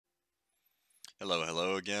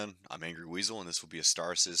Hello again. I'm Angry Weasel, and this will be a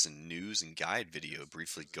Star Citizen news and guide video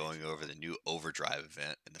briefly going over the new Overdrive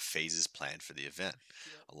event and the phases planned for the event,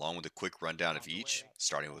 along with a quick rundown of each,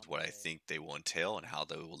 starting with what I think they will entail and how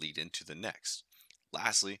they will lead into the next.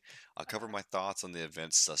 Lastly, I'll cover my thoughts on the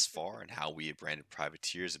events thus far and how we at Branded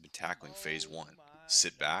Privateers have been tackling Phase 1.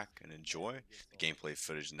 Sit back and enjoy the gameplay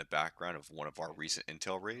footage in the background of one of our recent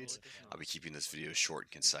intel raids. I'll be keeping this video short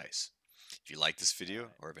and concise. If you like this video,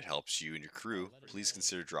 or if it helps you and your crew, please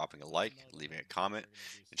consider dropping a like, leaving a comment,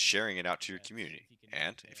 and sharing it out to your community.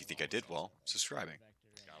 And if you think I did well, subscribing.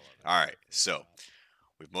 Alright, so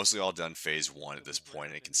we've mostly all done phase 1 at this point,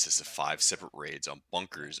 and it consists of 5 separate raids on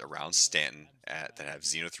bunkers around Stanton that have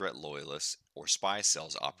XenoThreat loyalists or spy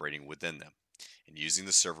cells operating within them, and using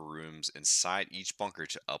the server rooms inside each bunker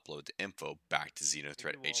to upload the info back to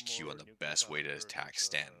XenoThreat HQ on the best way to attack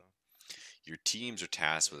Stanton. Your teams are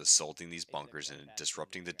tasked with assaulting these bunkers and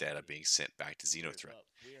disrupting the data being sent back to XenoThreat.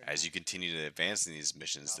 As you continue to advance in these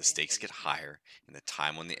missions, the stakes get higher and the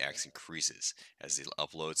time on the X increases as the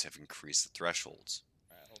uploads have increased the thresholds.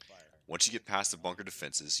 Once you get past the bunker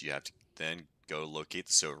defenses, you have to then go locate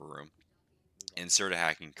the server room, insert a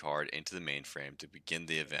hacking card into the mainframe to begin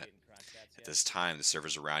the event. At this time, the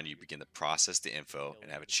servers around you begin to process the info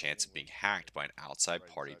and have a chance of being hacked by an outside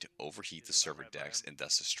party to overheat the server decks and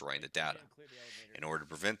thus destroying the data. In order to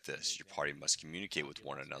prevent this, your party must communicate with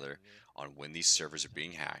one another on when these servers are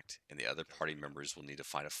being hacked, and the other party members will need to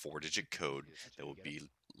find a 4-digit code that will be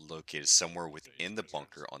located somewhere within the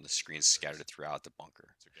bunker on the screens scattered throughout the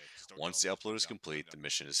bunker. Once the upload is complete, the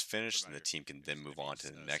mission is finished, and the team can then move on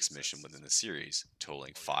to the next mission within the series,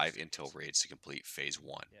 totaling 5 intel raids to complete Phase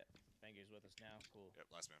 1.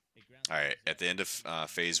 Alright, at the end of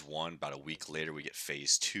Phase 1, about a week later, we get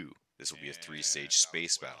Phase 2. This will be a 3-stage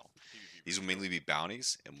space battle. These will mainly be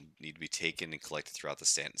bounties and need to be taken and collected throughout the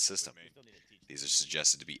Stanton system. These are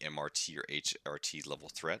suggested to be MRT or HRT level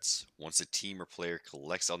threats. Once a team or player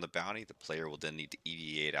collects on the bounty, the player will then need to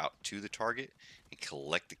EVA out to the target and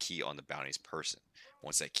collect the key on the bounty's person.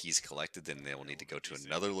 Once that key is collected, then they will need to go to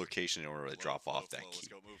another location in order to drop off that key.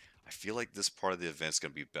 I feel like this part of the event is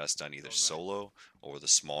going to be best done either solo or with a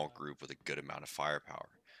small group with a good amount of firepower.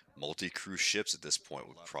 Multi-crew ships at this point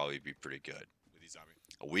would probably be pretty good.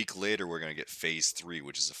 A week later, we're going to get Phase 3,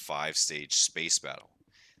 which is a 5-stage space battle.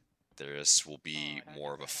 This will be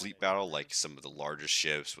more of a fleet battle, like some of the larger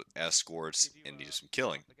ships with escorts and need some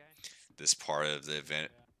killing. This part of the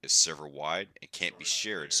event is server-wide and can't be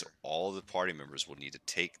shared, so all the party members will need to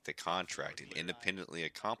take the contract and independently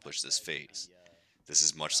accomplish this phase. This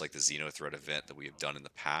is much like the XenoThreat event that we have done in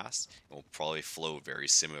the past, and will probably flow very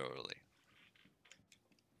similarly.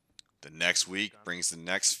 The next week brings the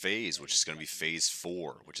next phase, which is going to be Phase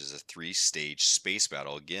 4, which is a 3-stage space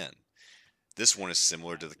battle again. This one is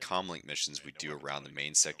similar to the comlink missions we do around the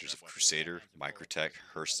main sectors of Crusader, Microtech,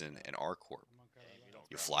 Hurston, and R-Corp.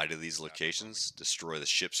 You'll fly to these locations, destroy the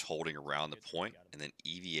ships holding around the point, and then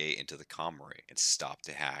EVA into the comm array and stop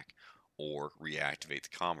the hack or reactivate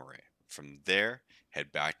the comm array. From there,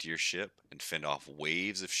 head back to your ship and fend off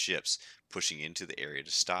waves of ships pushing into the area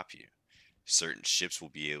to stop you. Certain ships will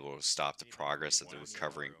be able to stop the progress of the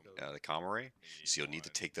recovering the comm array, so you'll need to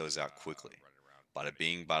take those out quickly. Bada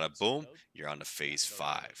bing, bada boom, you're on to Phase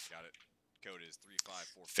 5.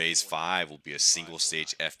 Phase 5 will be a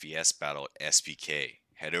single-stage FPS battle at SPK.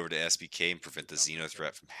 Head over to SPK and prevent the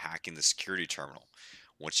XenoThreat from hacking the security terminal.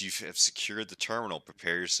 Once you have secured the terminal,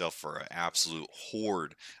 prepare yourself for an absolute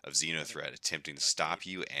horde of XenoThreat attempting to stop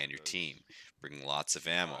you and your team. Bring lots of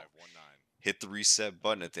ammo. Hit the reset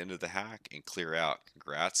button at the end of the hack and clear out.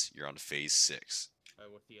 Congrats, you're on to Phase 6.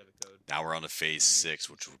 Now we're on to Phase 6,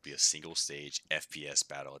 which will be a single-stage FPS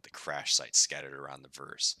battle at the crash site scattered around the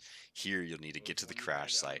verse. Here, you'll need to get to the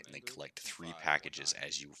crash site and then collect 3 packages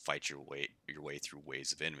as you fight your way through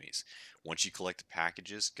waves of enemies. Once you collect the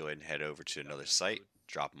packages, go ahead and head over to another site,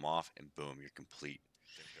 drop them off, and boom, you're complete.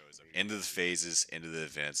 End of the phases, end of the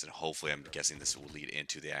events, and hopefully I'm guessing this will lead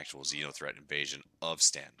into the actual XenoThreat invasion of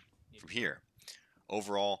Stanton. From here,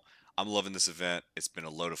 overall, I'm loving this event. It's been a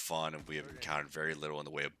load of fun, and we have encountered very little in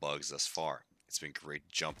the way of bugs thus far. It's been great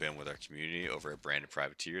to jump in with our community over at Branded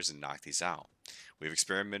Privateers and knock these out. We've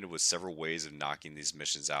experimented with several ways of knocking these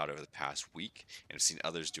missions out over the past week, and have seen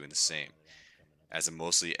others doing the same. As a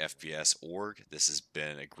mostly FPS org, this has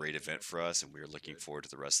been a great event for us, and we are looking forward to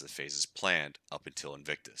the rest of the phases planned up until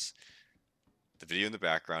Invictus. The video in the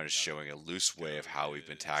background is showing a loose way of how we've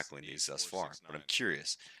been tackling these thus far, but I'm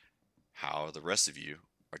curious how the rest of you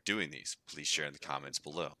are doing these. Please share in the comments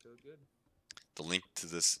below. The link to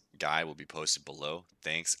this guide will be posted below.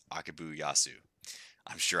 Thanks, Akabu Yasu.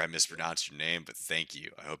 I'm sure I mispronounced your name, but thank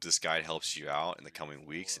you. I hope this guide helps you out in the coming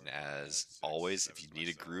weeks. And as always, if you need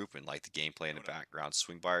a group and like the gameplay in the background,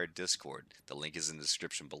 swing by our Discord. The link is in the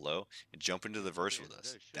description below and jump into the verse with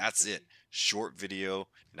us. That's it. Short video,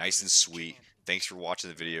 nice and sweet. Thanks for watching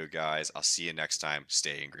the video, guys. I'll see you next time.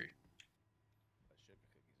 Stay angry. Sugar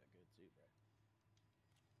cookies are good too, bro.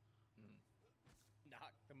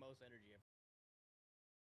 Knock the most energy ever.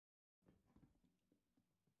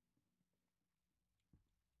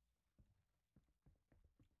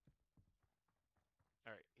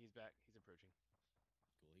 All right, he's back. He's approaching.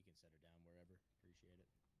 Cool, he can set her down wherever. Appreciate it.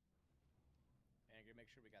 Angry, make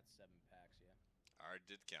sure we got 7 packs, yeah? I already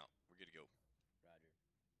did count. We're good to go. Roger.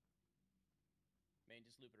 Main,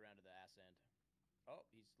 just loop it around to the ass end. Oh,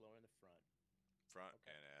 he's lower in the front. Front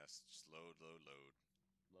Okay. and ass. Just load, load, load.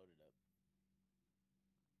 Load it up.